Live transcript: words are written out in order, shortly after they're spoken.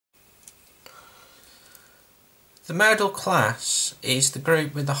The modal class is the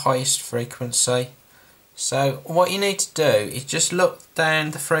group with the highest frequency. So what you need to do is just look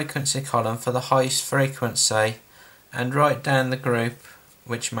down the frequency column for the highest frequency and write down the group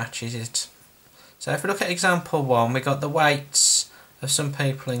which matches it. So if we look at example 1, we've got the weights of some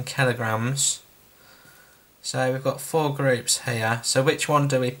people in kilograms. So we've got 4 groups here. So which one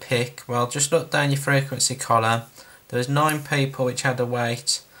do we pick? Well, just look down your frequency column. There was 9 people which had a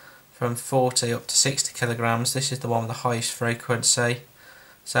weight from 40 up to 60 kilograms. This is the one with the highest frequency.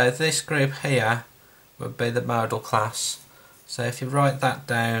 So this group here would be the modal class. So if you write that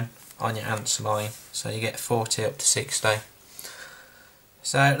down on your answer line, so you get 40 up to 60.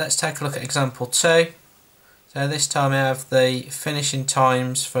 So let's take a look at example 2. So this time we have the finishing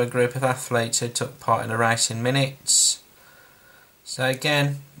times for a group of athletes who took part in a race in minutes. So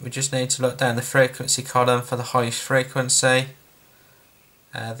again, we just need to look down the frequency column for the highest frequency.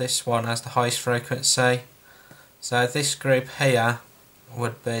 This one has the highest frequency. So this group here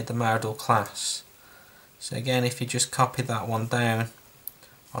would be the modal class. So again, if you just copy that one down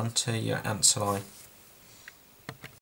onto your answer line.